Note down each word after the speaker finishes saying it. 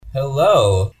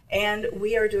Hello. And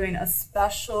we are doing a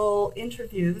special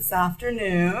interview this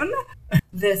afternoon.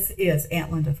 This is Aunt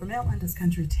Linda from Aunt Linda's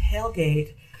Country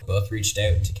Tailgate. Both reached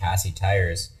out to Kassie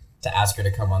Tyers to ask her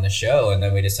to come on the show, and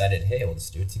then we decided, hey, we'll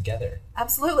just do it together.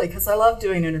 Absolutely, because I love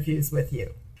doing interviews with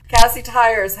you. Kassie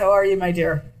Tyers, how are you, my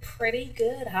dear? Pretty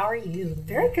good. How are you?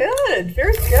 Very good.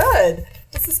 Very good.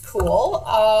 This is cool.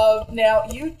 Now,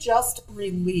 you just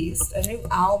released a new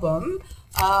album.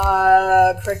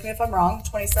 Correct me if I'm wrong,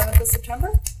 27th of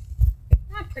September?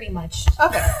 Not pretty much.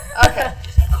 Okay.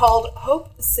 Called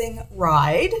Hope Sing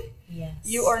Ride. Yes.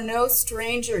 You are no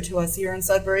stranger to us here in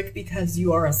Sudbury because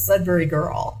you are a Sudbury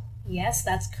girl. Yes,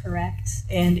 that's correct.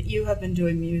 And you have been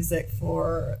doing music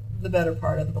for the better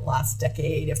part of the last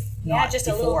decade, if not just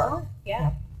before. a little more.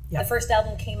 Yeah. Yep. The first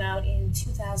album came out in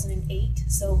 2008,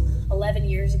 so 11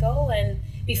 years ago. And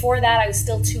before that, I was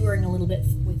still touring a little bit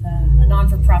with a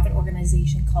non-for-profit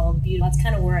organization called Beauty. That's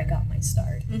kind of where I got my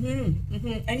start.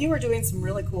 And you were doing some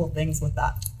really cool things with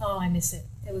that. Oh, I miss it.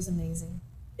 It was amazing.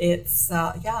 It's,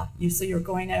 so you're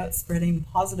going out spreading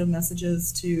positive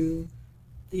messages to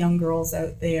the young girls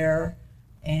out there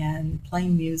and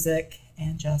playing music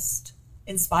and just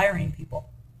inspiring people.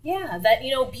 Yeah, that,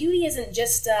 beauty isn't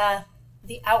just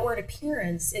the outward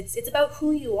appearance. It's about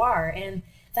who you are, and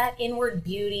that inward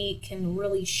beauty can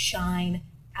really shine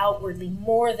outwardly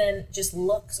more than just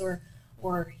looks or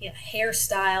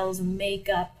hairstyles,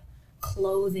 makeup,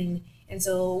 clothing. And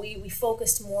so we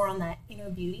focused more on that inner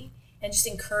beauty and just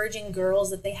encouraging girls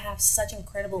that they have such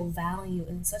incredible value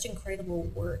and such incredible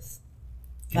worth.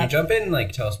 Can you jump in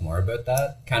and tell us more about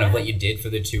that? Kind of what you did for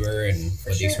the tour and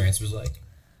what the experience was like?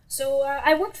 So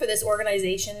I worked for this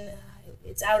organization.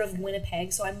 It's out of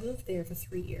Winnipeg, so I moved there for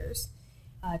 3 years,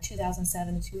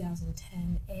 2007 to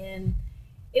 2010. And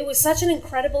it was such an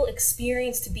incredible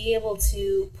experience to be able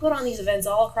to put on these events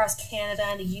all across Canada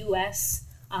and the U.S.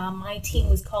 My team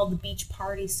was called the Beach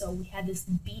Party, so we had this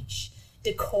beach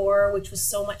decor, which was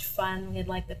so much fun. We had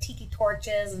the tiki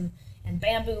torches and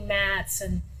bamboo mats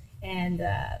and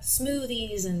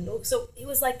smoothies, and so it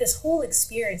was this whole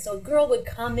experience. So a girl would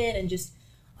come in and just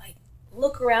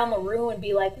look around the room and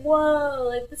be like,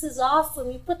 whoa, this is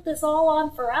awesome, you put this all on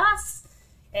for us.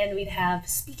 And we'd have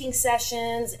speaking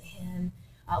sessions and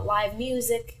live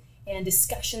music and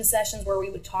discussion sessions where we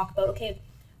would talk about,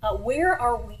 where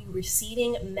are we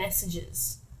receiving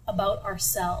messages about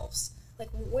ourselves?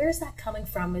 Where's that coming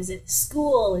from? Is it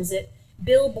school? Is it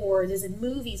billboards? Is it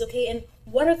movies? And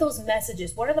what are those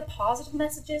messages? What are the positive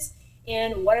messages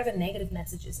and what are the negative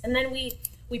messages? And then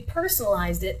we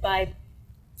personalized it by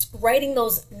writing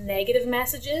those negative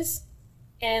messages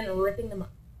and ripping them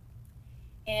up,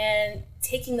 and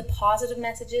taking the positive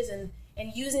messages and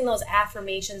using those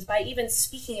affirmations by even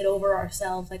speaking it over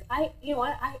ourselves. I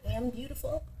am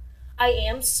beautiful. I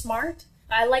am smart.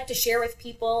 I like to share with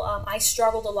people. I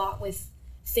struggled a lot with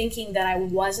thinking that I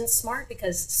wasn't smart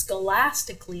because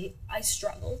scholastically I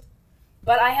struggled.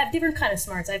 But I have different kind of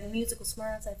smarts. I have musical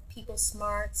smarts. I have people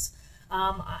smarts.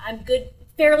 I'm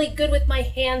fairly good with my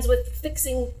hands with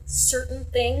fixing certain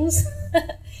things.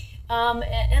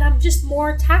 And I'm just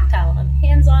more tactile. I'm a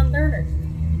hands-on learner.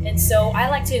 And so I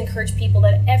like to encourage people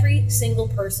that every single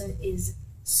person is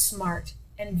smart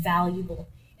and valuable.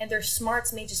 And their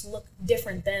smarts may just look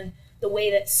different than the way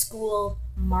that school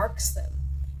marks them.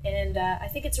 And I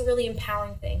think it's a really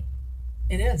empowering thing.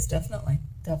 It is, definitely.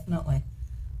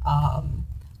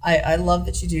 I love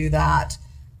that you do that.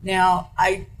 Now,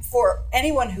 for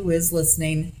anyone who is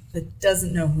listening that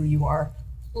doesn't know who you are,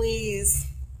 please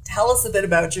tell us a bit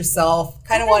about yourself.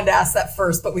 Kind of wanted to ask that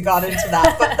first, but we got into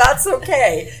that. But that's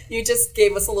okay. You just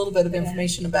gave us a little bit of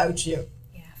information about you.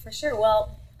 Yeah, for sure.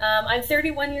 Well, I'm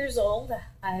 31 years old.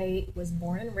 I was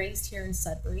born and raised here in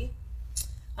Sudbury.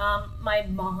 My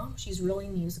mom, she's really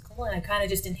musical, and I kind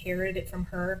of just inherited it from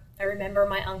her. I remember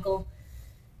my uncle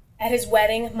at his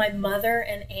wedding, my mother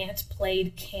and aunt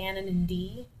played canon in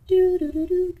D.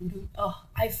 Oh,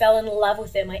 I fell in love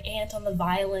with it. My aunt on the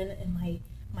violin and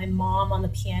my mom on the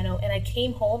piano. And I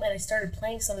came home and I started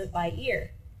playing some of it by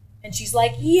ear. And she's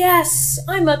like, yes,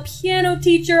 I'm a piano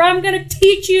teacher. I'm going to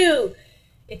teach you.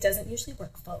 It doesn't usually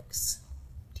work, folks,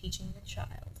 teaching a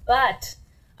child. But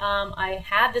I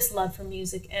had this love for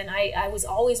music, and I was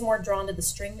always more drawn to the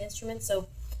stringed instruments. So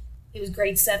it was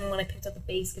grade 7 when I picked up the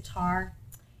bass guitar,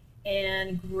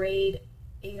 and grade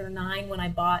 8 or 9 when I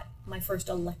bought my first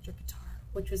electric guitar,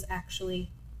 which was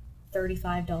actually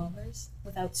 $35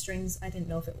 without strings. I didn't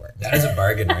know if it worked. That is a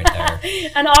bargain right there.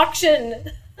 An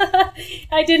auction.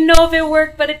 I didn't know if it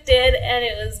worked, but it did, and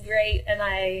it was great. And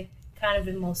I kind of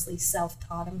been mostly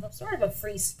self-taught. I'm sort of a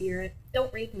free spirit.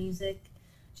 Don't read music,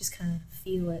 just kind of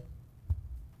feel it.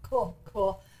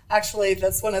 Cool. Actually,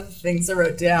 that's one of the things I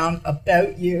wrote down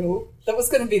about you. That was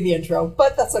going to be the intro,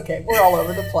 but that's okay. We're all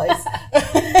over the place.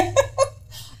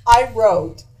 I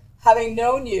wrote, having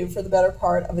known you for the better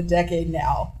part of a decade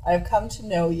now, I have come to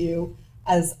know you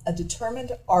as a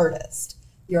determined artist.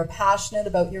 You're passionate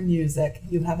about your music.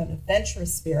 You have an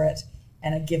adventurous spirit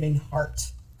and a giving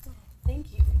heart.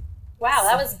 Thank you. Wow,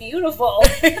 that was beautiful.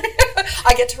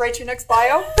 I get to write your next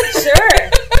bio?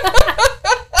 Sure.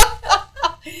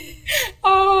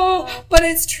 Oh, but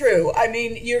it's true. I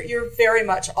mean, you're very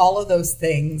much all of those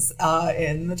things.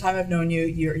 In the time I've known you,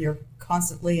 you're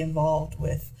constantly involved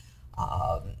with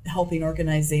helping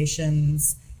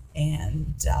organizations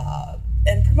and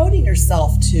promoting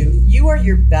yourself too. You are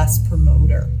your best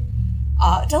promoter.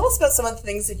 Tell us about some of the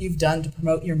things that you've done to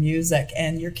promote your music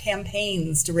and your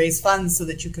campaigns to raise funds so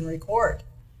that you can record.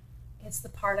 It's the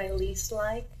part I least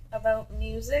like about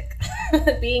music.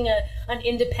 Being an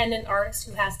independent artist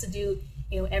who has to do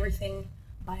everything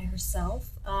by herself.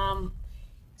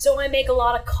 So I make a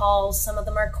lot of calls. Some of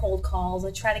them are cold calls.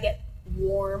 I try to get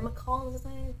warm calls, as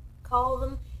I call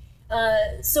them.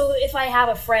 So if I have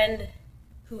a friend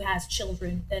who has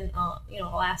children, then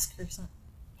I'll ask her,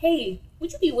 hey,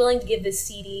 would you be willing to give this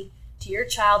CD to your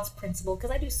child's principal?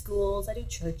 Because I do schools, I do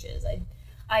churches,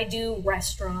 I do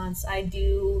restaurants, I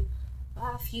do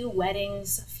a few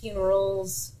weddings,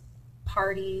 funerals,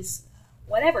 parties,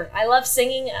 whatever. I love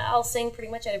singing. I'll sing pretty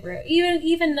much everywhere,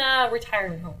 even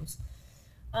retirement homes.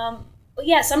 But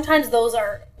yeah, sometimes those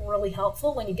are really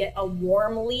helpful when you get a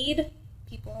warm lead,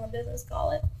 people in the business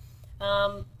call it.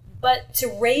 But to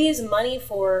raise money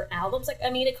for albums,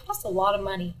 it costs a lot of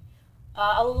money.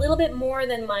 A little bit more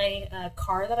than my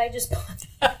car that I just bought,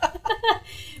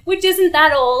 which isn't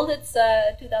that old. It's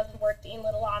 2014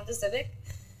 little Honda Civic.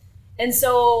 And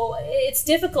so it's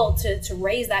difficult to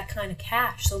raise that kind of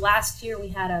cash. So last year we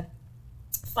had a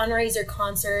fundraiser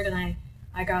concert, and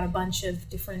I got a bunch of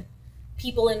different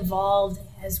people involved,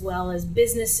 as well as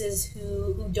businesses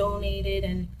who donated,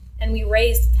 and we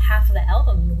raised half of the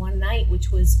album in one night,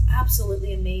 which was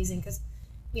absolutely amazing because,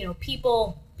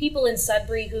 people in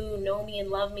Sudbury who know me and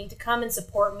love me to come and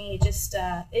support me,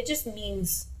 it just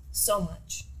means so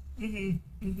much.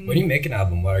 Mm-hmm. Mm-hmm. When you make an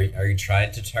album, are you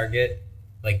trying to target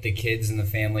like the kids and the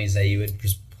families that you would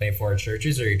play for at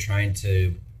churches, or are you trying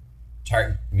to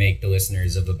make the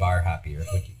listeners of the bar happier?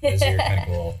 What is your kind of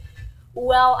goal?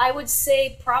 Well, I would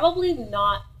say probably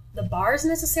not the bars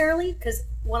necessarily, because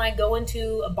when I go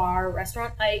into a bar or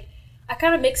restaurant, I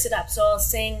kind of mix it up. So I'll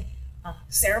sing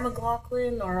Sarah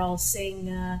McLachlan, or I'll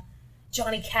sing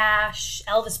Johnny Cash,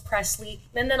 Elvis Presley,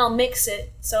 and then I'll mix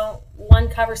it. So one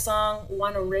cover song,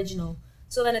 one original.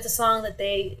 So then it's a song that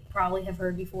they probably have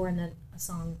heard before, and then a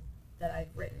song that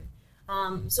I've written.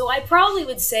 So I probably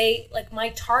would say, like, my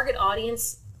target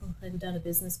audience, I've done a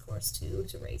business course too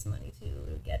to raise money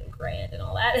to get a grant and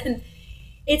all that, and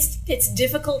it's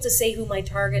difficult to say who my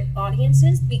target audience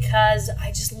is because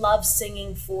I just love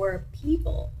singing for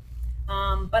people.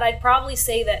 But I'd probably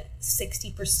say that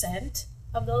 60%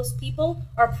 of those people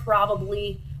are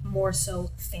probably more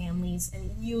so families,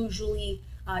 and usually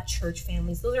church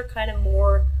families. Those are kind of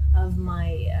more of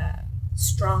my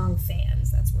strong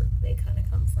fans. That's where they kind of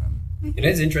come from. It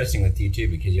is interesting with you too,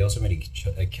 because you also made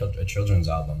a children's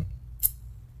album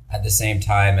at the same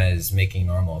time as making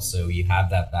Normal, so you have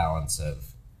that balance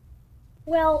of...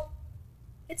 Well,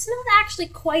 it's not actually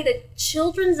quite a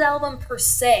children's album per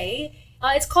se.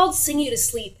 It's called Sing You to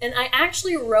Sleep, and I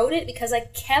actually wrote it because I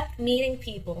kept meeting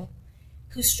people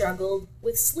who struggled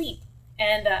with sleep.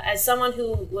 And as someone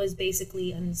who was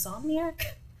basically an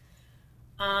insomniac,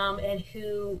 and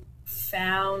who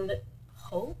found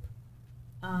hope,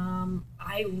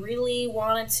 I really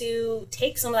wanted to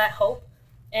take some of that hope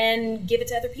and give it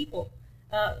to other people.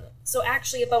 So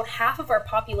actually about half of our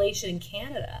population in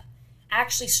Canada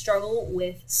actually struggle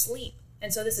with sleep.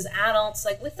 And so this is adults,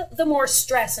 like with the more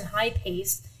stress and high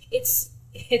pace, it's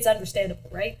understandable,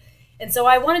 right? And so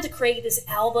I wanted to create this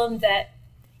album that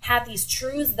had these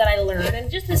truths that I learned, and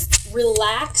just this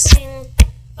relaxing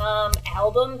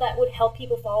album that would help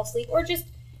people fall asleep, or just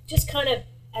kind of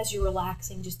as you're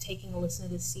relaxing, just taking a listen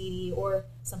to the CD, or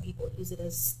some people use it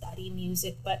as study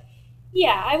music. But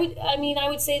yeah, I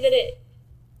would say that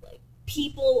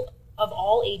people of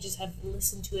all ages have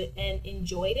listened to it and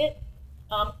enjoyed it.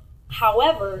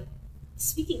 However,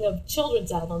 speaking of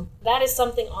children's album, that is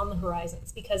something on the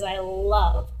horizons because I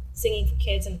love singing for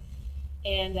kids, and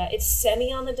it's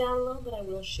semi on the down low, but I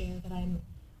will share that I'm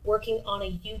working on a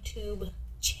YouTube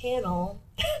channel.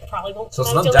 Probably won't. So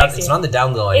it's not on the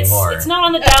down low anymore. It's not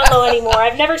on the down low anymore.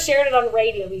 I've never shared it on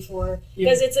radio before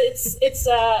because it's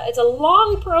a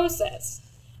long process.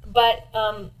 But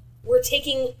we're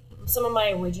taking some of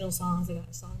my original songs. I got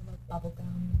a song about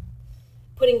bubblegum,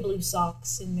 putting Blue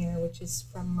Socks in there, which is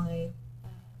from my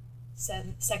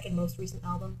second most recent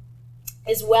album,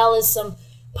 as well as some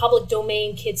public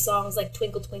domain kid songs like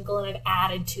Twinkle Twinkle, and I've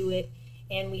added to it.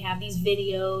 And we have these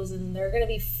videos, and they're going to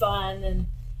be fun. And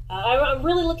I'm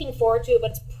really looking forward to it,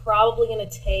 but it's probably going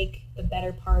to take the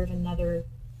better part of another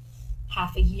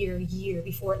half a year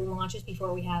before it launches,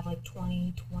 before we have like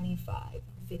 20, 25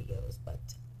 videos. But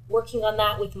working on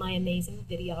that with my amazing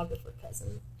videographer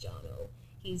cousin, Jono.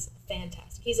 He's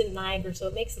fantastic. He's in Niagara, so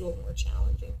it makes it a little more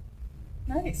challenging.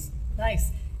 Nice.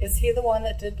 Is he the one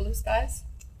that did Blue Skies?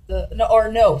 The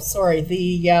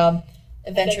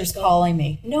Adventures Calling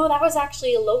Me. No, that was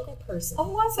actually a local person.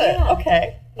 Oh, was it? Yeah.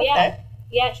 Okay.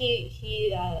 Yeah.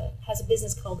 He has a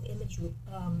business called Image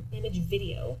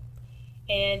Video,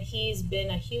 and he's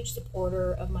been a huge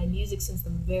supporter of my music since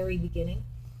the very beginning.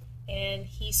 And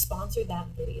he sponsored that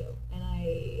video, and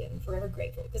I am forever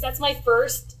grateful because that's my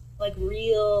first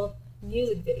real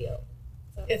music video.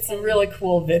 So it's a really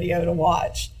cool video to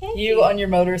watch. Thank you on your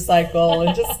motorcycle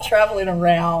and just traveling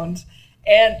around.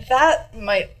 And that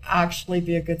might actually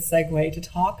be a good segue to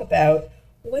talk about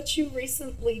what you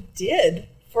recently did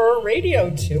for a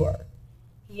radio tour.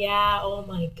 Yeah, oh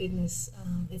my goodness.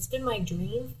 It's been my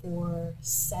dream for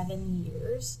 7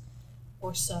 years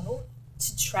or so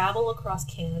to travel across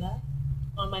Canada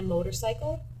on my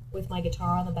motorcycle with my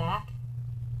guitar on the back.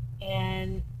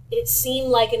 And it seemed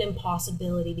like an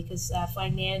impossibility because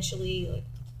financially,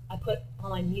 I put all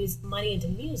my money into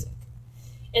music.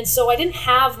 And so I didn't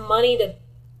have money to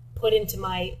put into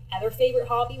my other favorite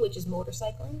hobby, which is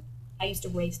motorcycling. I used to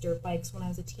race dirt bikes when I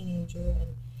was a teenager,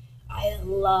 and I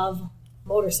love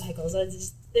motorcycles.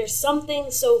 There's something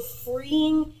so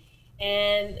freeing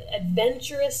and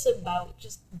adventurous about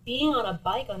just being on a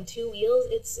bike on two wheels.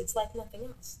 It's like nothing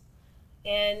else.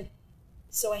 And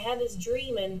so I had this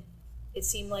dream, and it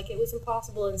seemed like it was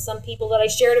impossible. And some people that I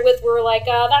shared it with were like,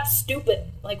 that's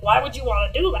stupid. Like, why would you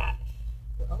want to do that?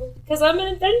 Well, because I'm an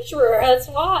adventurer, that's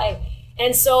why.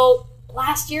 And so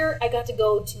last year I got to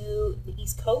go to the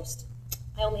East Coast.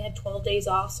 I only had 12 days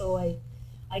off, so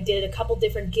I did a couple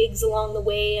different gigs along the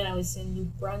way, and I was in New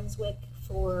Brunswick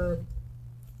for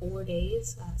 4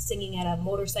 days, singing at a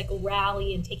motorcycle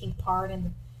rally and taking part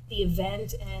in the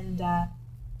event. And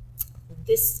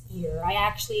this year I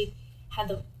actually had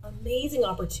the amazing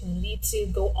opportunity to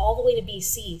go all the way to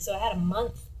BC. So I had a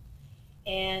month,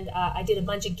 and I did a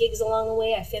bunch of gigs along the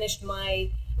way. I finished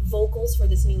my vocals for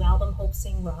this new album, Hope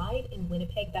Sing Ride, in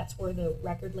Winnipeg. That's where the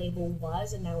record label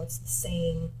was, and now it's the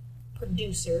same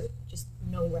producer, just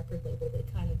no record label. They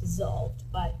kind of dissolved,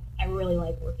 but I really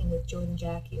like working with Jordan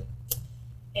Jack here.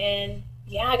 And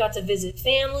yeah, I got to visit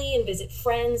family and visit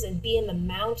friends and be in the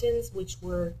mountains, which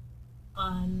were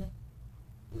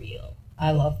unreal.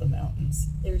 I love the mountains.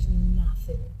 There's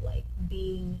nothing like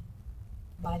being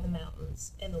by the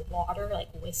mountains, and the water, like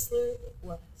Whistler,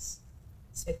 was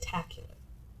spectacular.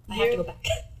 I have to go back.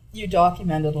 You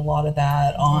documented a lot of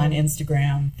that on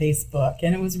Instagram, Facebook,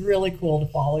 and it was really cool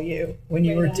to follow you when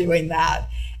you were doing that.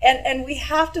 And we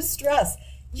have to stress,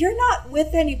 you're not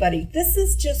with anybody. This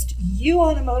is just you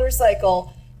on a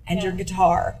motorcycle and your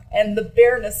guitar and the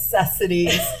bare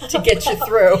necessities to get you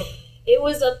through. It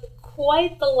was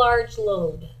quite the large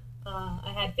load.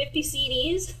 I had 50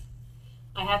 CDs.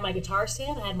 I had my guitar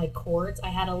stand. I had my cords. I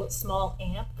had a small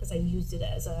amp because I used it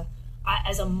as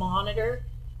a monitor,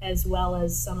 as well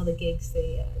as some of the gigs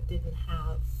they didn't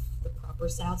have the proper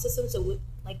sound system. So with,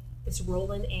 like this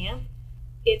Roland amp,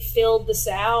 it filled the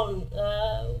sound.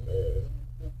 A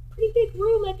pretty big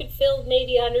room that could fill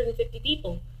maybe 150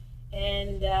 people.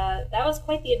 And that was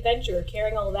quite the adventure,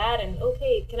 carrying all that. And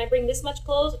okay, can I bring this much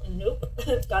clothes? Nope,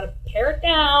 got to pare it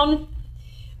down.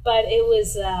 But it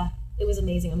was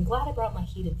amazing. I'm glad I brought my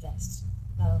heated vest.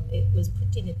 It was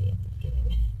pretty nippy at the beginning.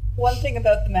 One thing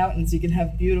about the mountains, you can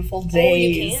have beautiful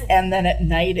days, and then at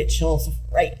night it chills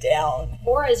right down.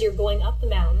 Or as you're going up the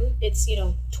mountain, it's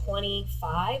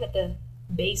 25 at the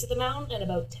base of the mountain and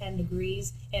about 10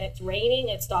 degrees, and it's raining,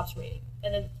 it stops raining,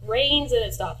 and then it rains and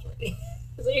it stops raining.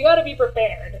 So you got to be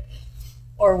prepared.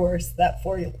 Or worse, that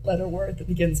 4-letter word that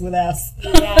begins with S.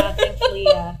 Yeah, thankfully.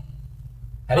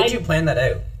 How did you plan that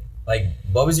out? Like,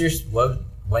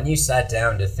 when you sat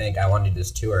down to think, I want to do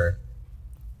this tour,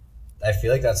 I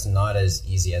feel like that's not as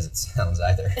easy as it sounds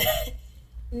either.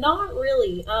 Not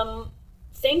really.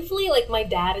 Thankfully, like, my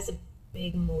dad is a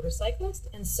big motorcyclist,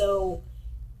 and so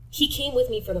he came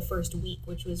with me for the first week,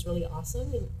 which was really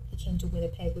awesome. And he came to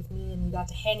Winnipeg with me, and we got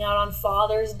to hang out on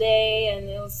Father's Day, and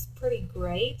it was pretty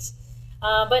great.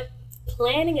 But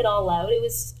planning it all out,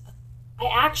 I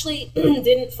actually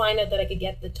didn't find out that I could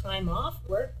get the time off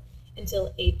work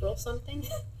until April something,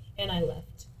 and I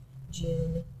left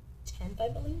June 10th, I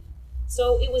believe.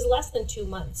 So it was less than 2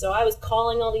 months. So I was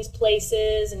calling all these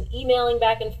places and emailing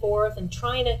back and forth and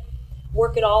trying to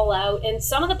work it all out. And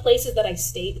some of the places that I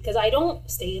stayed, because I don't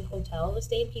stay in hotels, I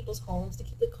stay in people's homes to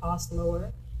keep the cost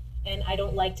lower. And I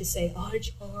don't like to say, I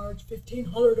charge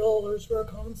 $1,500 for a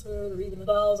concert or even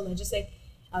 $1,000. I just say,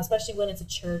 especially when it's a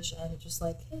church, I'm just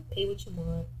like, hey, pay what you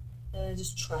want. And I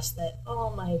just trust that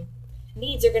all my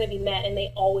needs are going to be met, and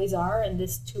they always are. And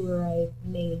this tour, I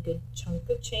made a good chunk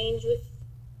of change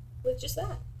with just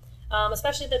that.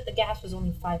 Especially that the gas was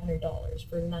only $500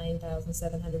 for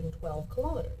 9,712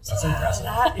 kilometers. That's impressive.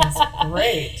 That is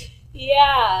great.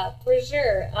 Yeah, for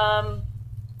sure.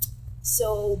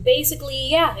 So basically,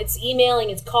 yeah, it's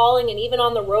emailing, it's calling, and even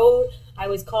on the road, I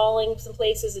was calling some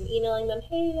places and emailing them,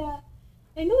 hey,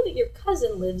 I know that your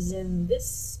cousin lives in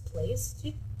this place. Do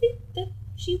you think that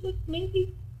she would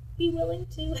maybe be willing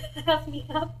to have me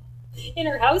up in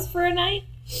her house for a night?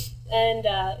 And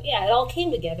yeah, it all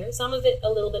came together. Some of it a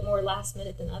little bit more last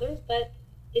minute than others, but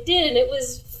it did, and it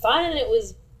was fun, and it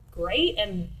was great,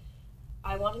 and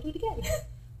I want to do it again.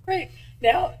 Great.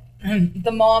 Now,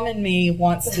 the mom in me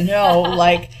wants to know,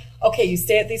 like, okay, you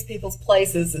stay at these people's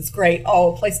places. It's great.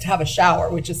 Oh, a place to have a shower,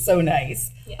 which is so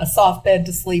nice. Yeah. A soft bed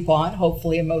to sleep on,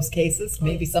 hopefully in most cases,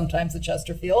 maybe sometimes a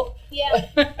Chesterfield. Yeah.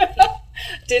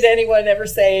 Did anyone ever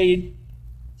say,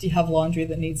 do you have laundry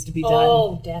that needs to be done?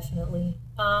 Oh, definitely.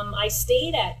 I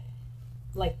stayed at,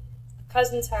 like, a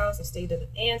cousin's house. I stayed at an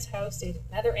aunt's house, stayed at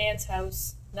another aunt's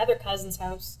house, another cousin's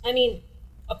house. I mean,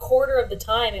 a quarter of the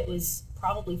time it was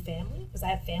probably family, because I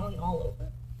have family all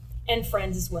over, and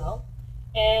friends as well.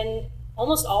 And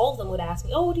almost all of them would ask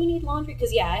me, oh, do you need laundry?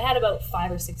 Because, yeah, I had about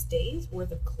 5 or 6 days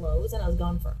worth of clothes, and I was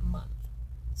gone for a month.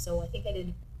 So I think I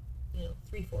did,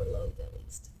 3-4 loads at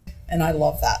least. And I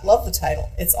love that. Love the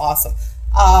title. It's awesome.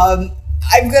 I'm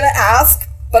going to ask,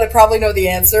 but I probably know the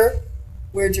answer.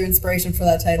 Where'd your inspiration for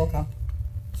that title come?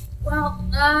 Well,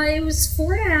 it was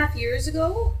 4.5 years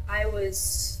ago. I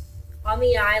was on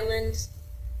the island.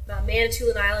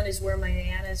 Manitoulin Island is where my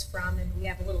Nana is from, and we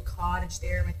have a little cottage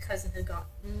there. My cousin had got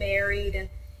married,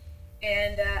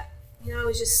 and I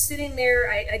was just sitting there.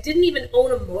 I didn't even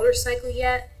own a motorcycle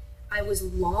yet. I was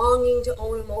longing to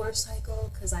own a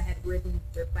motorcycle because I had ridden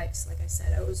dirt bikes, like I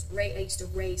said. I used to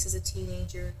race as a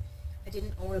teenager. I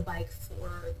didn't own a bike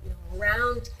for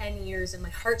around 10 years, and my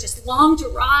heart just longed to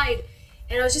ride.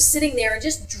 And I was just sitting there and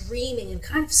just dreaming and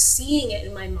kind of seeing it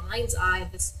in my mind's eye,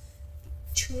 this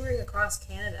touring across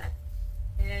Canada.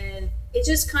 And it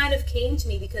just kind of came to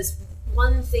me because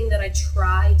one thing that I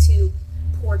try to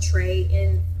portray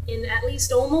in at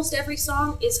least almost every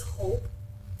song is hope.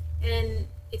 And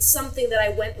it's something that I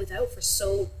went without for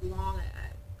so long.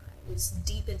 I was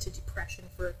deep into depression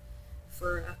for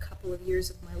a couple of years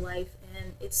of my life,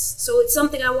 and it's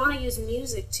something I want to use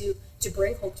music to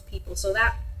bring hope to people. So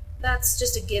that's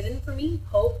just a given for me,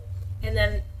 hope. And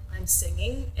then I'm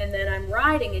singing, and then I'm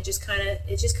riding. It just kind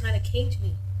of came to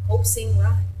me, hope, sing,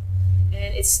 ride,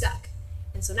 and it stuck.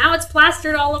 And so now it's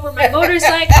plastered all over my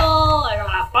motorcycle. I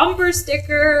got a bumper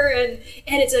sticker, and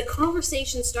it's a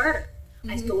conversation starter.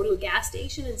 Mm-hmm. I go to a gas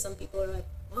station, and some people are like,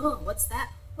 "Oh, what's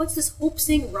that? What's this hope,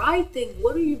 sing, ride thing?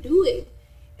 What are you doing?"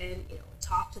 And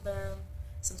talk to them.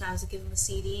 Sometimes I give them a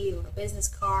CD or a business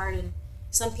card, and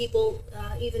some people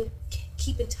even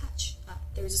keep in touch.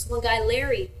 There was this one guy,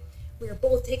 Larry. We were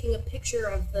both taking a picture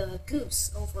of the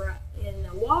goose over in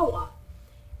Wawa.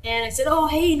 And I said, oh,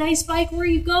 hey, nice bike. Where are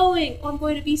you going? Oh, I'm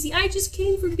going to BC. I just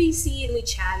came from BC. And we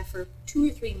chatted for 2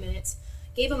 or 3 minutes.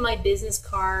 Gave him my business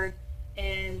card.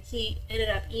 And he ended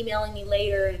up emailing me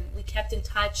later. And we kept in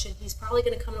touch. And he's probably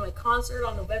going to come to my concert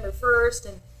on November 1st.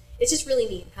 And it's just really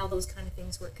neat how those kind of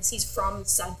things work. Because he's from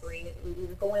Sudbury. And we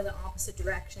were going in the opposite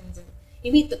directions. And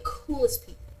you meet the coolest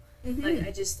people.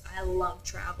 Mm-hmm. I love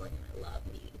traveling. And I love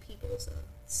meeting people. So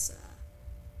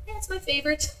it's my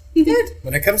favorite. Good.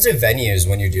 When it comes to venues,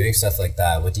 when you're doing stuff like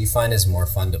that, what do you find is more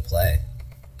fun to play?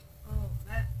 Oh,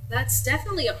 that's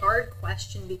definitely a hard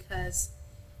question because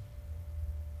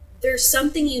there's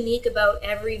something unique about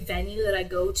every venue that I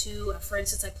go to. For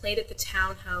instance, I played at the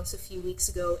Townhouse a few weeks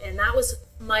ago, and that was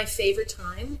my favorite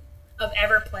time of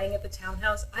ever playing at the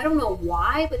Townhouse. I don't know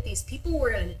why, but these people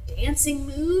were in a dancing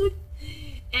mood,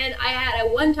 and I had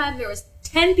at one time there was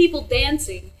 10 people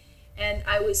dancing. And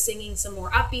I was singing some more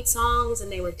upbeat songs,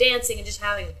 and they were dancing and just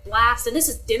having a blast. And this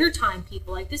is dinner time,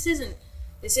 people. Like this isn't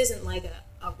like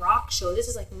a rock show. This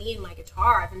is like me and my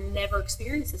guitar. I've never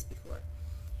experienced this before.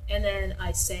 And then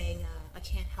I sang "I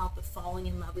Can't Help But Falling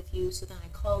in Love with You." So then I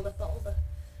called up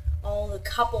all the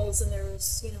couples, and there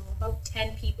was, about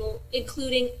 10 people,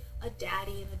 including a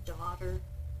daddy and a daughter.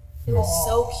 It was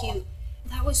so cute.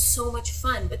 That was so much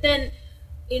fun. But then,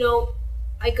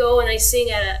 I go and I sing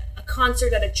at a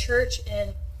concert at a church,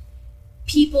 and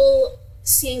people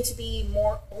seem to be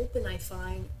more open, I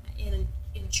find, in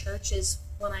churches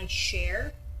when I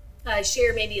share. I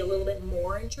share maybe a little bit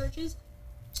more in churches.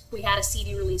 We had a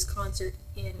CD release concert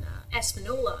in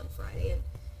Espanola on Friday, and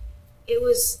it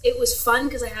was fun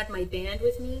because I had my band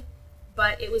with me,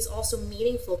 but it was also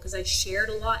meaningful because I shared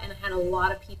a lot, and I had a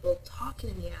lot of people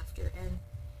talking to me after,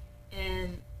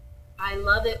 and I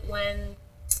love it when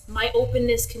my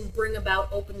openness can bring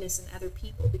about openness in other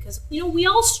people, because we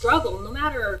all struggle, no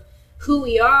matter who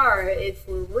we are, if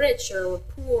we're rich or we're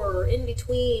poor or in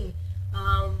between,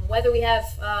 whether we have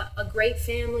a great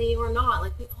family or not.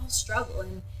 Like, we all struggle,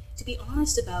 and to be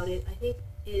honest about it, I think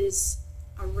is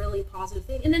a really positive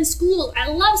thing. And then school, I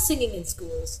love singing in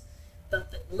schools. The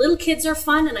little kids are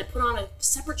fun, and I put on a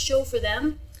separate show for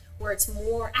them where it's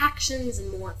more actions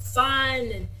and more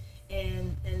fun,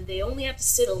 and they only have to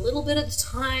sit a little bit at a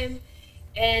time.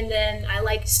 And then I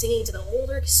like singing to the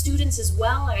older students as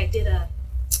well. I did a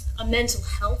mental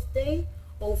health day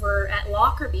over at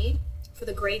Lockerbie for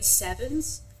the grade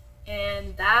 7s,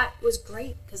 and that was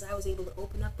great because I was able to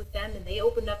open up with them, and they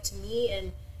opened up to me,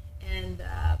 and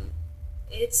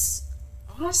it's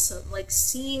awesome, like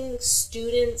seeing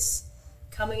students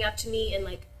coming up to me, and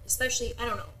like, especially, I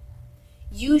don't know,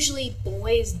 usually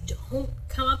boys don't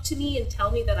come up to me and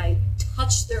tell me that I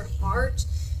touched their heart,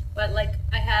 but like,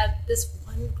 I had this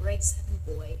one grade 7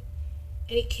 boy,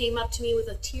 and he came up to me with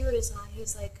a tear in his eye.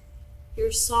 He's like,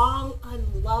 "Your song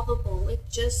Unlovable, it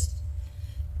just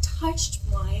touched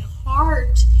my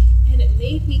heart, and it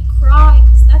made me cry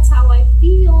because that's how I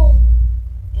feel."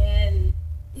 And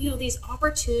these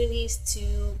opportunities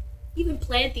to even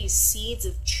plant these seeds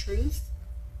of truth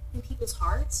in people's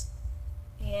hearts,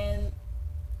 and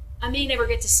I may never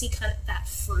get to see kind of that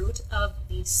fruit of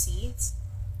these seeds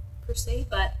per se,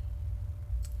 but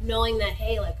knowing that,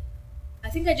 hey, like, I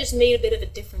think I just made a bit of a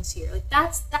difference here. Like,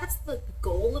 that's the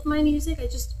goal of my music.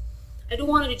 I don't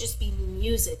want it to just be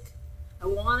music. I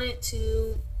want it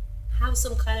to have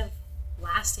some kind of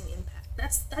lasting impact.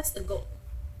 That's the goal.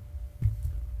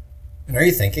 And are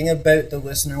you thinking about the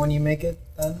listener when you make it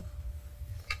then?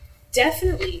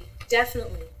 Definitely.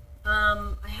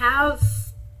 I have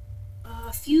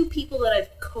a few people that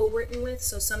I've co-written with,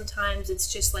 so sometimes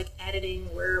it's just like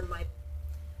editing where my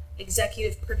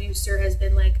executive producer has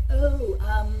been like,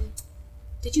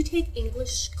 did you take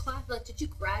English class? Like, did you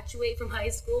graduate from high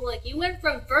school? Like, you went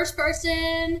from first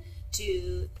person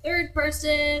to third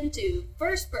person to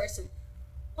first person.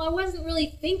 Well, I wasn't really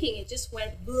thinking. It just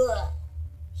went, blah.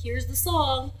 Here's the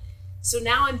song. So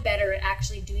now I'm better at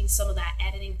actually doing some of that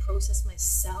editing process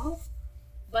myself.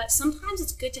 But sometimes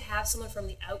it's good to have someone from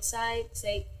the outside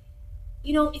say,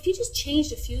 if you just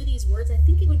changed a few of these words, I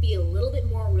think it would be a little bit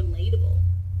more relatable.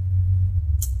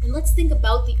 And let's think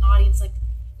about the audience. Like,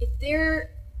 if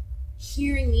they're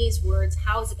hearing these words,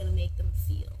 how is it going to make them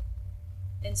feel?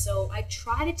 And so I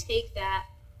try to take that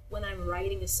when I'm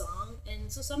writing a song.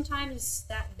 And so sometimes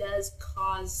that does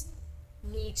cause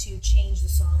me to change the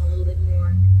song a little bit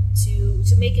more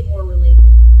to make it more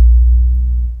relatable.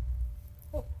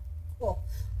 Cool.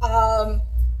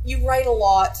 You write a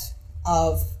lot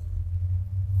of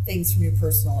things from your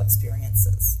personal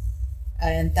experiences.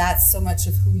 And that's so much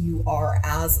of who you are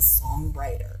as a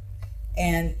songwriter.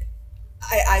 And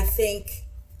I think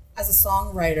as a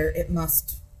songwriter, it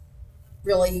must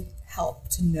really help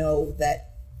to know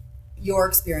that your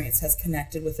experience has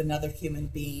connected with another human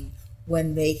being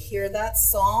when they hear that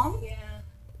song. Yeah.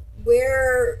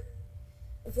 Where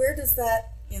does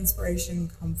that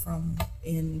inspiration come from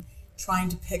in trying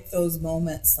to pick those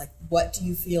moments? Like, what do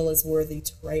you feel is worthy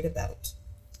to write about?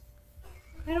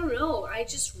 I don't know. I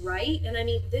just write. And I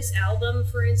mean, this album,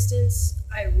 for instance,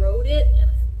 I wrote it and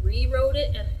I rewrote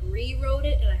it and I rewrote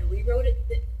it and I rewrote it.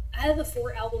 Out of the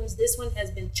 4 albums, this one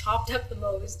has been chopped up the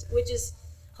most, which is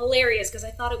hilarious because I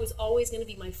thought it was always going to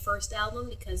be my first album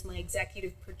because my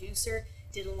executive producer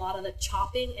did a lot of the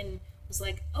chopping and was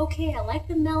like, okay, I like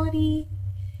the melody.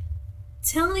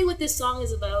 Tell me what this song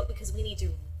is about because we need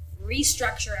to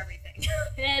restructure everything.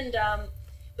 And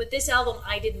but this album,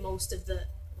 I did most of the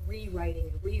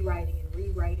rewriting.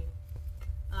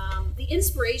 The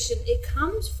inspiration, it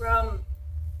comes from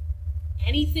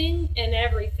anything and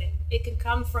everything. It can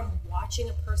come from watching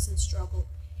a person struggle.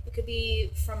 It could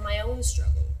be from my own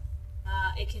struggle.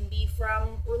 It can be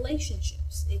from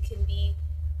relationships. It can be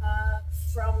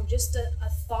from just a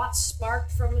thought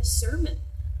sparked from a sermon.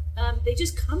 They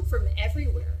just come from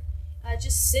everywhere.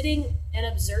 just sitting and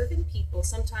observing people.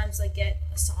 Sometimes I get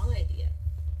a song idea.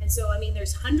 And so, I mean,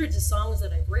 there's hundreds of songs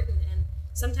that I've written, and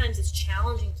sometimes it's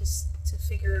challenging to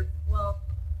figure, well,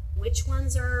 which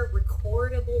ones are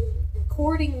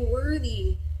recording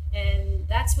worthy. And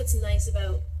that's what's nice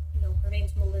about, her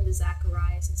name's Melinda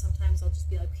Zacharias, and sometimes I'll just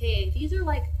be like, okay, these are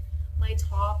like my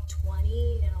top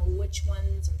 20, which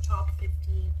ones are top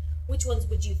 15, which ones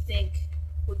would you think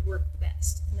would work the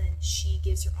best? And then she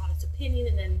gives her honest opinion,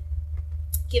 and then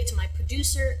give to my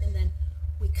producer, and then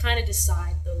we kind of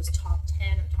decide those top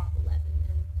 10 or top 11.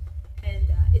 And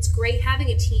it's great having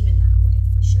a team in that way,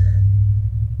 for sure.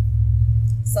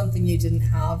 Something you didn't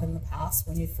have in the past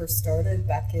when you first started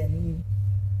back in...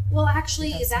 Well,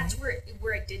 actually, that's where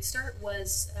it did start,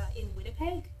 was in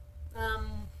Winnipeg.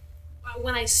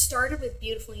 When I started with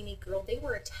Beautiful Unique Girl, they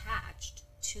were attached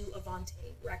to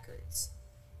Avante Records.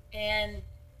 And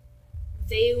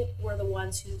they were the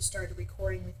ones who started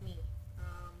recording with me.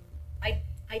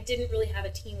 I didn't really have a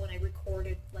team when I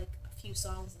recorded like a few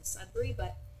songs in Sudbury,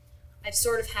 but I've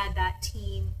sort of had that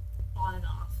team on and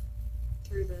off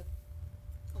through the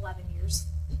 11 years.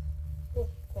 Cool.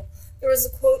 There was a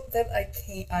quote that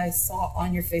I saw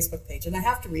on your Facebook page, and I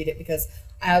have to read it because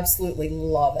I absolutely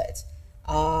love it.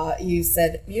 You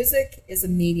said, "Music is a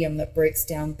medium that breaks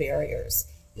down barriers.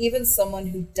 Even someone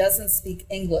who doesn't speak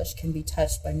English can be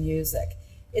touched by music.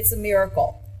 It's a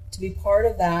miracle. To be part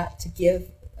of that, to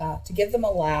give them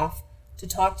a laugh, to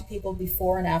talk to people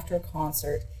before and after a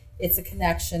concert. It's a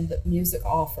connection that music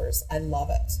offers. I love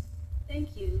it."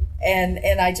 Thank you. And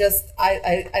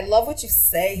I love what you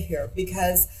say here,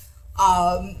 because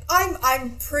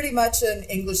I'm pretty much an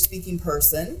English speaking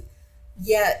person,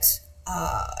 yet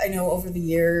I know over the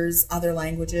years other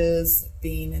languages.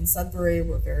 Being in Sudbury,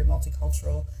 we're very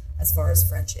multicultural as far as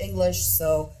French English.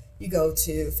 So you go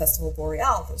to Festival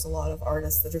Boreal, there's a lot of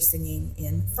artists that are singing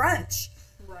in French.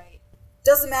 Right.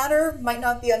 Doesn't matter, might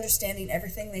not be understanding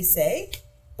everything they say,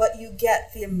 but you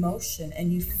get the emotion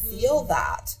and you feel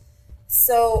that.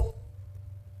 So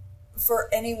for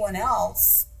anyone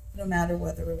else, no matter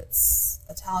whether it's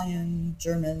Italian,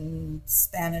 German,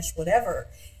 Spanish, whatever,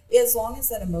 as long as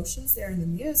that emotion's there in the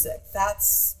music,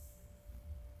 that's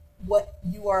what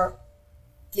you are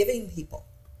giving people.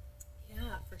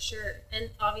 Yeah, for sure. And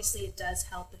obviously it does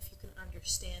help if you can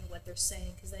understand what they're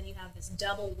saying, because then you have this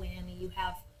double whammy. You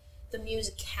have the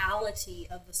musicality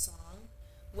of the song,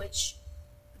 which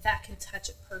that can touch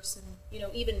a person.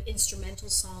 Even instrumental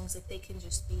songs, like they can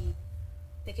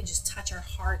just touch our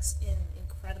hearts in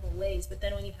incredible ways. But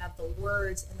then when you have the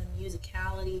words and the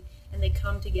musicality and they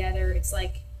come together, it's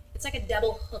like a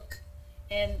double hook.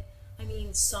 And I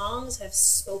mean, songs have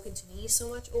spoken to me so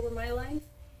much over my life,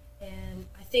 and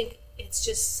I think it's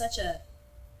just such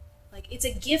it's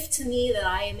a gift to me that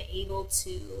I am able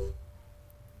to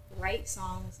write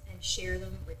songs and share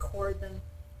them, record them,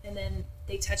 and then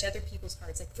they touch other people's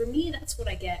hearts. Like, for me, that's what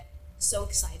I get so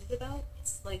excited about.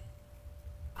 It's like,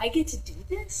 I get to do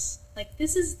this? Like,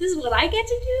 this is what I get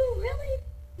to do? Really?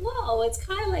 Whoa, it's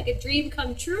kind of like a dream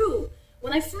come true.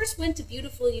 When I first went to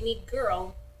Beautiful Unique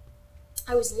Girl,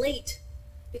 I was late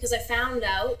because I found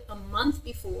out a month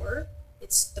before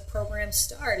the program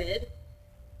started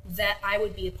that I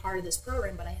would be a part of this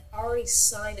program, but I had already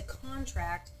signed a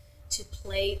contract to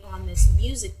play on this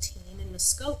music team in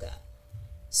Muskoka.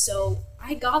 So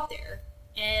I got there,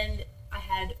 and I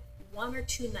had 1 or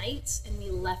 2 nights, and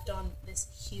we left on this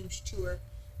huge tour.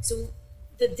 So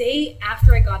the day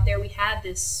after I got there, we had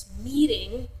this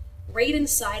meeting right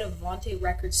inside of Avante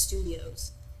Records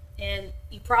Studios. And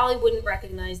you probably wouldn't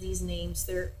recognize these names.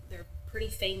 They're pretty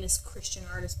famous Christian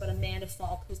artists, but Amanda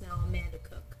Falk, who's now Amanda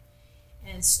Cook,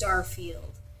 and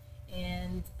Starfield,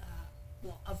 and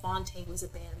Avante was a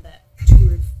band that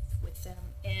toured with them,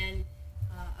 and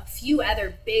a few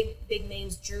other big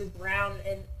names, Drew Brown,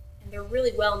 and they're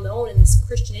really well known in this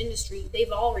Christian industry.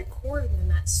 They've all recorded in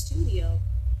that studio.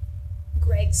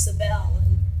 Greg Sabell,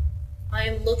 and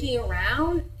I'm looking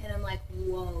around and I'm like,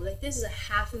 whoa, like this is a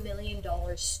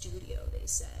 $500,000 studio, they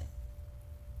said.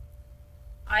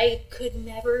 I could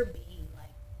never be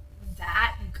like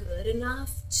that good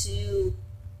enough to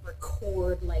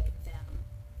record like them.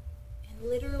 And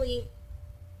literally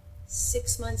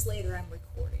 6 months later, I'm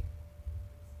recording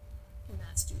in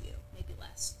that studio, maybe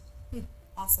less.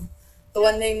 Awesome. The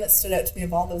one name that stood out to me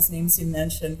of all those names you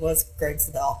mentioned was Greg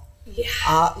Sabell.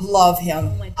 Yeah. Love him.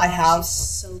 Oh my gosh, he's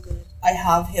so good. I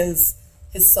have his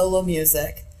solo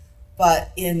music,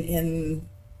 but in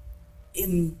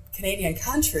Canadian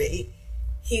country,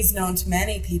 he's known to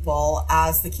many people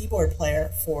as the keyboard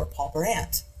player for Paul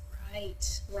Brandt.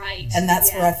 Right. And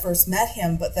that's where I first met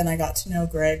him, but then I got to know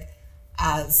Greg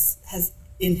as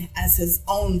in as his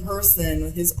own person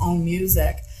with his own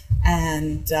music,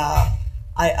 and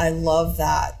I love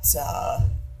that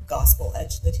gospel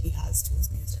edge that he has to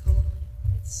his music. Totally.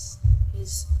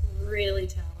 He's really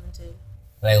talented.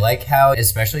 But I like how,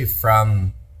 especially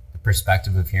from the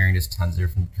perspective of hearing just tons of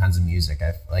different kinds of music,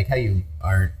 I like how you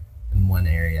aren't in one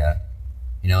area.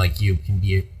 You know, like you can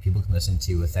be, people can listen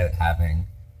to without having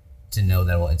to know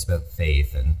that, well, it's about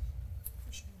faith, and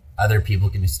other people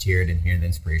can just hear it and hear the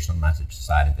inspirational message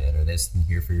side of it, or this can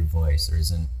hear for your voice, or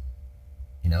isn't,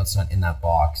 you know, it's not in that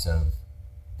box of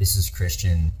this is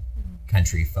Christian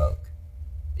country folk.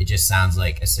 It just sounds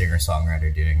like a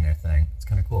singer-songwriter doing their thing. It's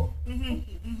kind of cool.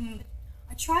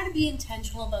 I try to be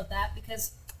intentional about that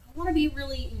because I want to be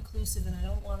really inclusive, and I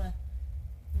don't want to,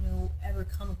 you know, ever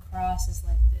come across as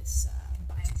like this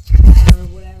biased or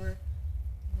whatever.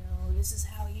 You know, this is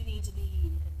how you need to be.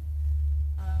 And,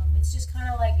 it's just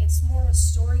kind of like, it's more of a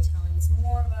storytelling. It's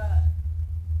more of a,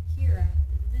 here,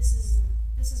 this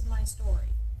is my story,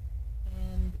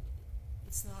 and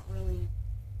it's not really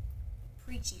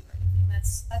preachy or anything.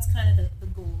 That's kind of the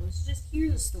goal, is just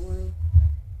hear the story,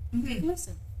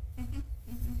 listen.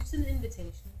 It's an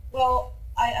invitation. Well,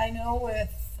 I know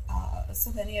with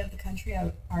so many of the country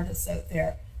artists out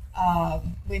there,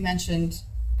 we mentioned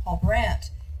Paul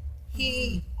Brandt.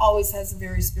 He always has a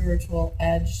very spiritual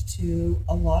edge to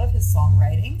a lot of his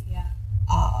songwriting. Yeah.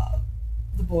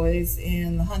 The boys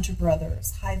in the Hunter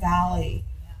Brothers, High Valley,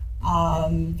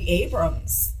 the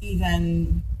Abrams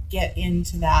even get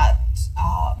into that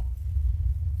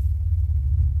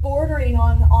bordering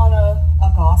on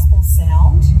a gospel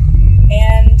sound.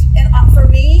 And for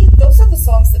me, those are the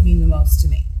songs that mean the most to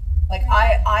me. Like,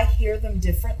 I hear them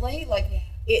differently. Like,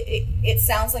 it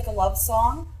sounds like a love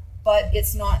song, but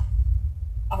it's not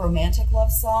a romantic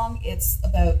love song. It's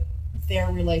about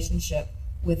their relationship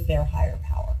with their higher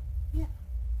power. Yeah.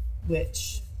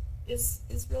 Which is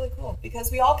really cool,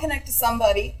 because we all connect to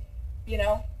somebody, you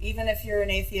know, even if you're an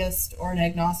atheist or an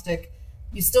agnostic,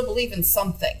 you still believe in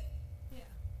something. Yeah.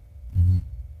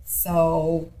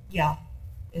 So, yeah,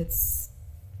 it's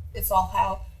all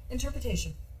how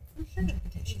interpretation. For sure.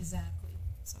 Interpretation. Exactly.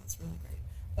 So it's really great.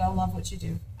 But I love what you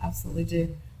do. Absolutely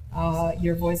do.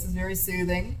 Your voice is very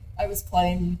soothing. I was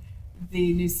playing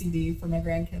the new CD for my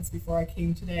grandkids before I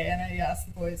came today, and I asked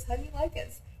the boys, "How do you like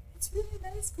it?" It's really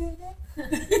nice, Grandma.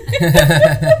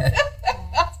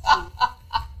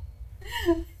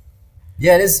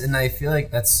 Yeah, it is, and I feel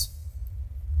like that's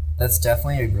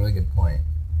definitely a really good point,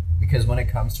 because when it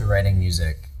comes to writing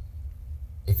music,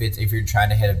 if you're trying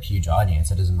to hit a huge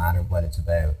audience, it doesn't matter what it's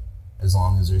about, as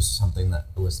long as there's something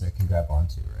that the listener can grab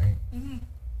onto, right?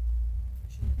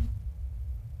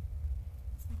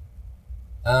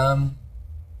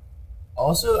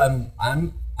 Also,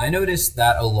 I noticed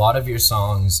that a lot of your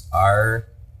songs are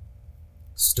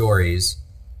stories,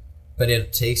 but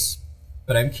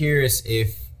I'm curious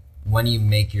if when you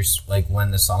make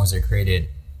when the songs are created,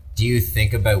 do you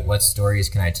think about what stories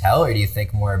can I tell, or do you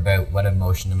think more about what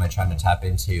emotion am I trying to tap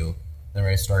into, then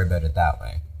write a story about it that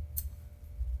way?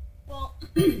 Well,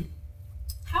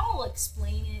 how I'll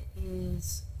explain it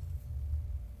is,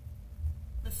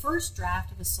 the first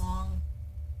draft of a song,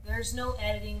 there's no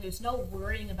editing, there's no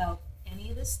worrying about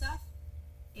any of this stuff.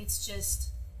 It's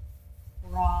just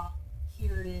raw.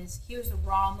 Here it is. Here's the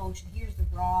raw emotion. Here's the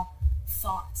raw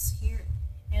thoughts. Here,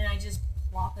 and I just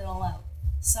plop it all out.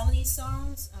 Some of these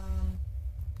songs,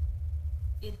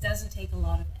 it doesn't take a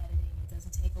lot of editing. It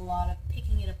doesn't take a lot of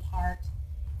picking it apart.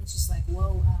 It's just like,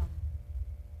 whoa,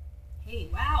 hey,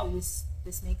 wow, this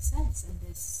makes sense, and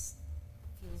this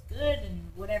feels good,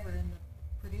 and whatever. And the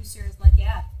producer is like,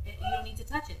 yeah, you don't need to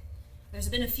touch it. There's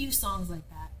been a few songs like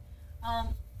that.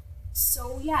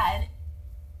 So yeah, and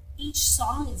each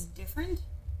song is different.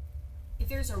 If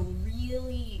there's a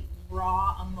really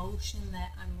raw emotion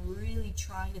that I'm really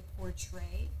trying to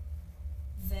portray,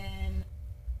 then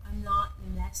I'm not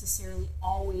necessarily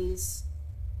always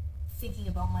thinking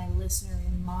about my listener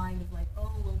in mind of like,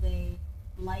 oh, will they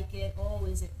like it? Oh,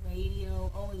 is it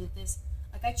radio? Oh, is it this?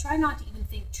 Like, I try not to even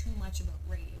think too much about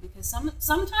radio, because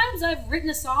sometimes I've written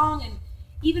a song and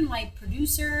even my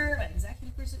producer, my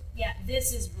executive producer, yeah,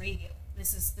 this is radio.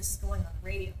 This is going on the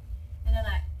radio, and then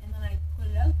I put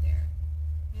it out there.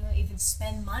 You know, I even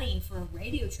spend money for a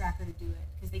radio tracker to do it,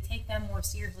 because they take them more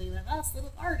seriously than us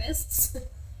little artists,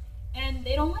 and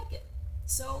they don't like it.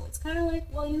 So it's kind of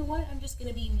like, well, you know what? I'm just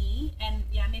gonna be me, and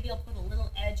yeah, maybe I'll put a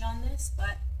little edge on this,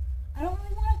 but I don't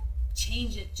really want to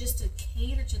change it just to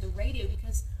cater to the radio,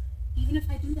 because even if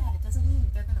I do that, it doesn't mean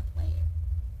that they're gonna play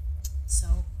it.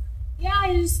 So yeah,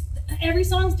 every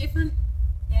song's different,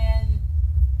 and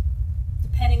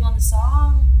depending on the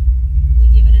song, we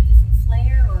give it a different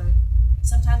flair.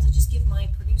 sometimes I just give my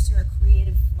producer a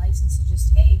creative license to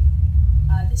just, hey,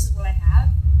 this is what I have.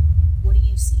 What do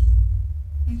you see?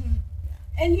 Mm-hmm.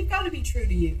 And you've got to be true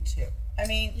to you too. I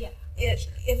mean, if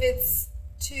it's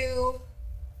too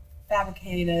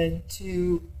fabricated,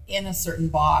 too in a certain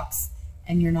box,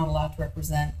 and you're not allowed to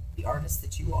represent the artist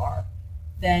that you are,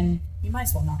 then you might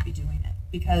as well not be doing it,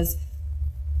 because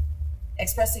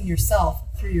expressing yourself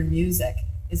through your music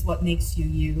is what makes you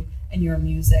you, and your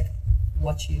music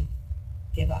what you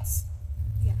give us.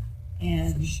 Yeah.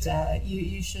 And sure.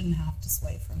 You shouldn't have to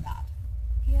sway from that.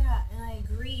 Yeah, and I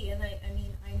agree. And I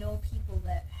mean, I know people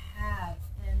that have,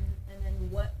 and then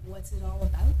what's it all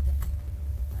about then,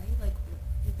 right? Like,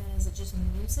 then is it just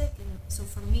music? And so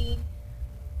for me,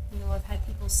 you know, I've had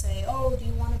people say, oh, do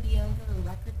you want to be under a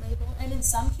record label? And in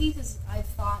some cases, I've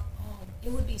thought, oh,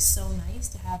 it would be so nice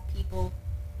to have people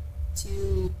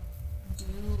to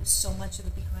do so much of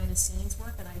the behind the scenes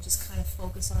work, and I just kind of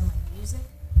focus on my music.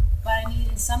 But I mean,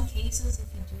 in some cases, if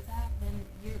you do that, then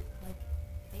you're like,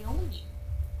 they own you.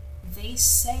 They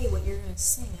say what you're going to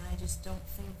sing, and I just don't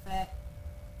think that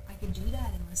I could do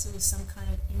that unless it was some kind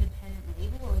of independent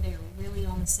label or they're really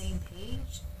on the same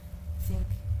page. I think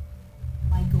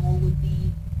my goal would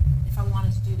be, if I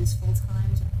wanted to do this full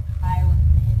time, to hire a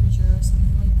manager or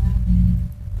something like that.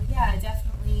 But yeah, I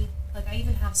definitely, like, I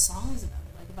even have songs about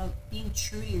it, like about being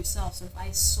true to yourself. So if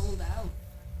I sold out,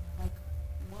 like,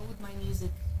 what would my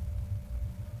music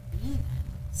be then?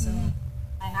 So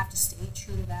I have to stay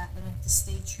true to that, and I have to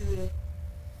stay true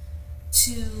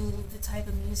to the type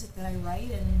of music that I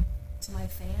write, and to my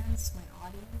fans, my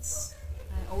audience.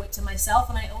 I owe it to myself,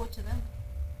 and I owe it to them.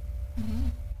 Mm-hmm.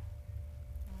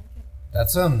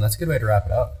 That's a good way to wrap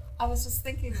it up. I was just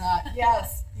thinking that.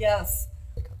 Yes.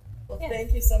 Well, Yeah.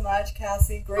 Thank you so much,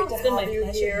 Cassie. Great to it's been have my you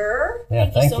pleasure. here. Yeah,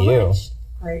 thank so you. much.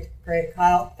 Great.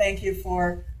 Kyle, thank you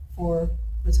for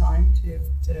the time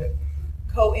to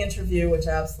co-interview, which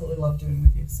I absolutely love doing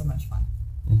with you. So much fun.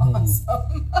 Mm-hmm.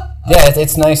 Awesome. Yeah,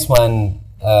 it's nice when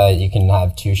you can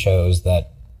have two shows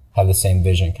that have the same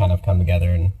vision kind of come together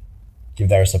and give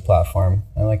theirs a platform.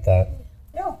 I like that.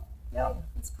 Yeah,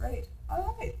 that's great.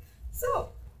 All right. So,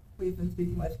 we've been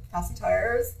speaking with Kassie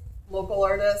Tyers, local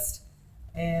artist,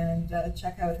 and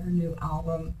check out her new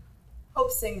album, Hope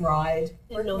Sing Ride.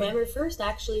 And November 1st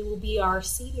actually will be our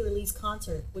CD release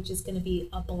concert, which is going to be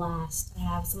a blast. I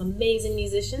have some amazing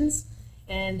musicians,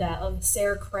 and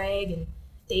Sarah Craig and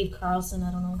Dave Carlson.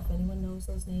 I don't know if anyone knows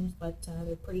those names, but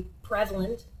they're pretty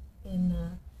prevalent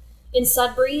in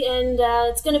Sudbury, and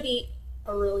it's going to be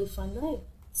a really fun night.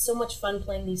 So much fun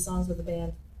playing these songs with the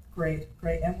band. Great.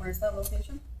 And where's that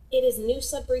location? It is New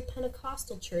Sudbury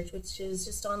Pentecostal Church, which is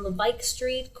just on Levike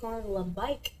Street, corner of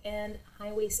Levike and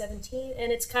Highway 17.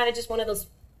 And it's kind of just one of those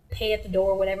pay at the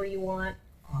door, whatever you want.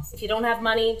 Awesome. If you don't have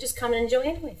money, just come and enjoy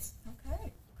anyways.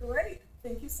 Okay, great.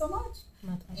 Thank you so much.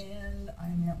 My pleasure. And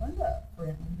I'm Aunt Linda for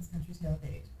Aunt Linda's Country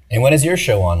Tailgate. And when is your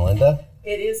show on, Linda?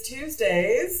 It is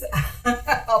Tuesdays,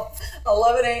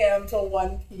 11 a.m. till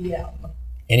 1 p.m.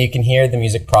 And you can hear The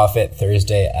Music Prophet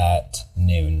Thursday at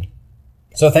noon.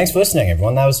 So thanks for listening,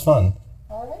 everyone. That was fun.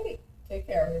 All righty. Take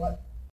care, everyone.